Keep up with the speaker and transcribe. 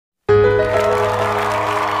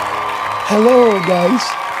Hello guys,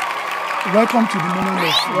 welcome to the moment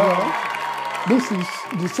of well. This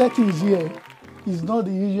is the settings here. It's not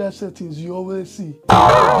the usual settings you always see.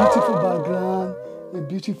 A beautiful background, a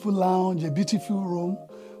beautiful lounge, a beautiful room.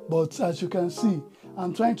 But as you can see,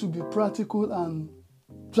 I'm trying to be practical and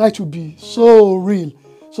try to be so real.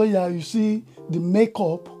 So yeah, you see the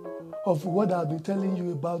makeup of what I've been telling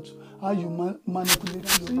you about, how you manipulate.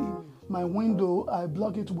 See my window, I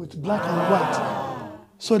block it with black and white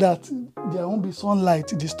so that there won't be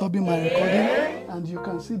sunlight disturbing my recording, and you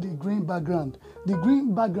can see the green background. The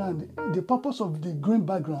green background, the purpose of the green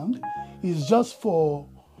background is just for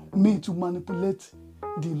me to manipulate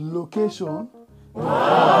the location, the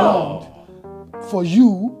background. For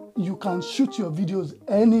you, you can shoot your videos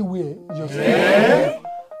anywhere, just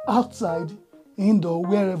outside, indoor,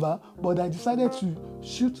 wherever, but I decided to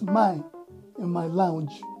shoot mine in my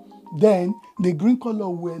lounge. Then the green color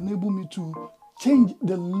will enable me to change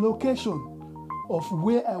the location of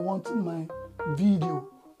where I want my video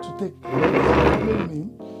to take place.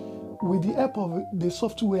 With the help of the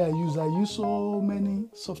software I use so many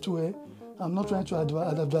software. I'm not trying to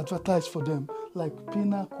advertise for them, like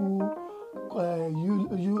Pinnacle,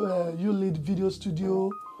 Lead Video Studio,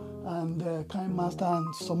 and Kinemaster,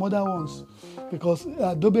 and some other ones, because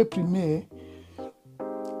Adobe Premiere,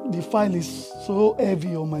 the file is so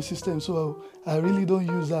heavy on my system, so I really don't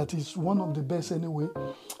use that. It's one of the best anyway.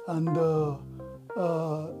 And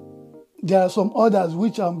there are some others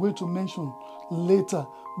which I'm going to mention later,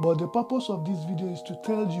 but the purpose of this video is to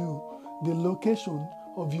tell you the location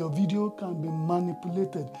of your video can be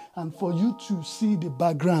manipulated and for you to see the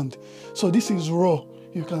background. So this is raw.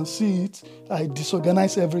 You can see it. I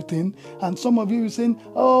disorganize everything. And some of you are saying,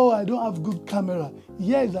 oh, I don't have good camera.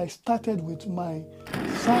 Yes, I started with my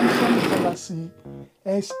Samsung Galaxy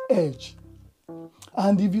S Edge.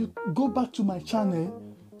 And if you go back to my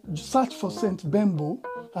channel, search for Saint Bembo,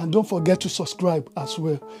 and don't forget to subscribe as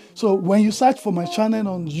well. So when you search for my channel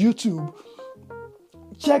on YouTube,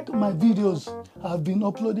 check my videos. I've been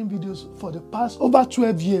uploading videos for the past over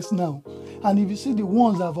 12 years now. And if you see the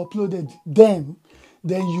ones I've uploaded then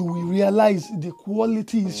you will realize the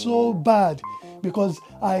quality is so bad, because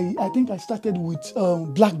I think I started with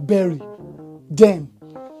BlackBerry. Then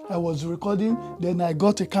I was recording, then I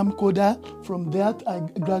got a camcorder. From that, I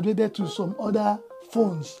graduated to some other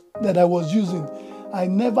phones that I was using. I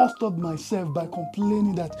never stopped myself by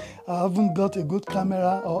complaining that I haven't got a good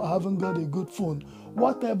camera or I haven't got a good phone.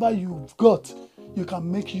 Whatever you've got, you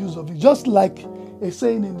can make use of it. Just like a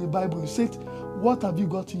saying in the Bible, it said, what have you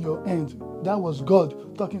got in your hand? That was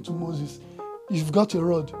God talking to Moses. You've got a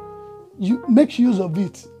rod. You make use of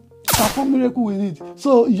it. Perform miracle with it.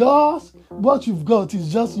 So yours, what you've got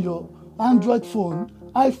is just your Android phone,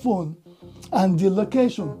 iPhone, and the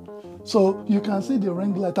location. So you can see the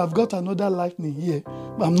ring light. I've got another lightning here,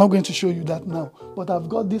 but I'm not going to show you that now. But I've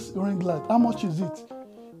got this ring light. How much is it?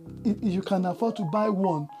 You can afford to buy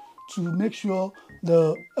one to make sure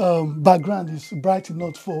the background is bright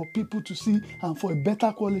enough for people to see and for a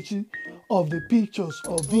better quality of the pictures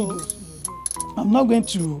or videos. I'm not going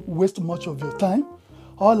to waste much of your time.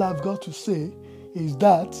 All I've got to say is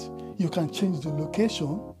that you can change the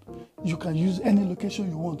location. You can use any location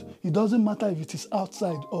you want. It doesn't matter if it is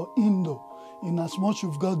outside or indoor, in as much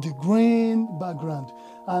you've got the green background.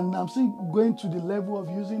 And I'm still going to the level of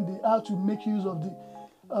using how to make use of the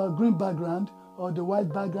green background or the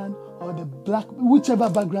white background or the black, whichever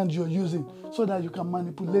background you're using, so that you can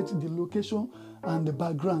manipulate the location and the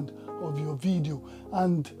background of your video.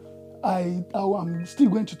 And I'm still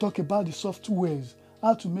going to talk about the softwares,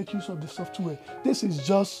 how to make use of the software. This is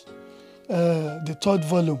just the third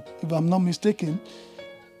volume, if I'm not mistaken.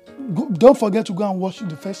 Don't forget to go and watch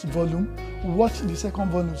the first volume, watch the second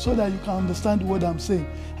volume, so that you can understand what I'm saying.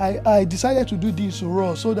 I decided to do this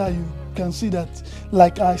raw so that you can see that,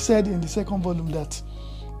 like I said in the second volume, that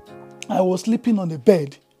I was sleeping on a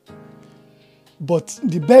bed, but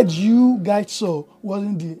the bed you guys saw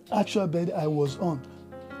wasn't the actual bed I was on.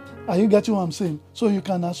 Are you getting what I'm saying? So you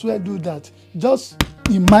can as well do that. Just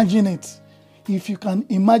imagine it. If you can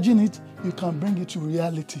imagine it, you can bring it to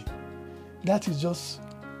reality. That is just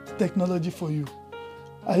technology for you.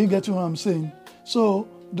 Are you getting what I'm saying? So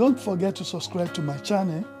don't forget to subscribe to my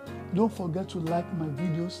channel. Don't forget to like my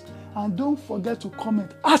videos. And don't forget to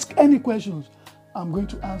comment. Ask any questions. I'm going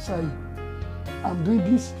to answer you. I'm doing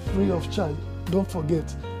this free of charge. Don't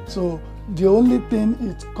forget. So the only thing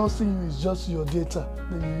it's costing you is just your data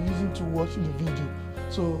that you're using to watch the video.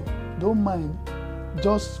 So don't mind.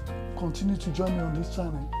 Just continue to join me on this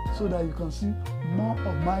channel so that you can see more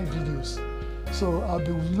of my videos. So I'll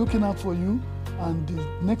be looking out for you, and the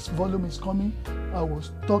next volume is coming. I will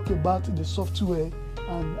talk about the software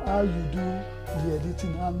and how you do the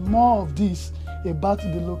editing, and more of this about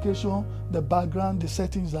the location, the background, the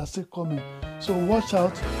settings are still coming. So watch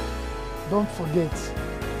out, don't forget,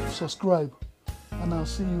 subscribe, and I'll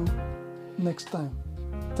see you next time.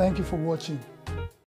 Thank you for watching.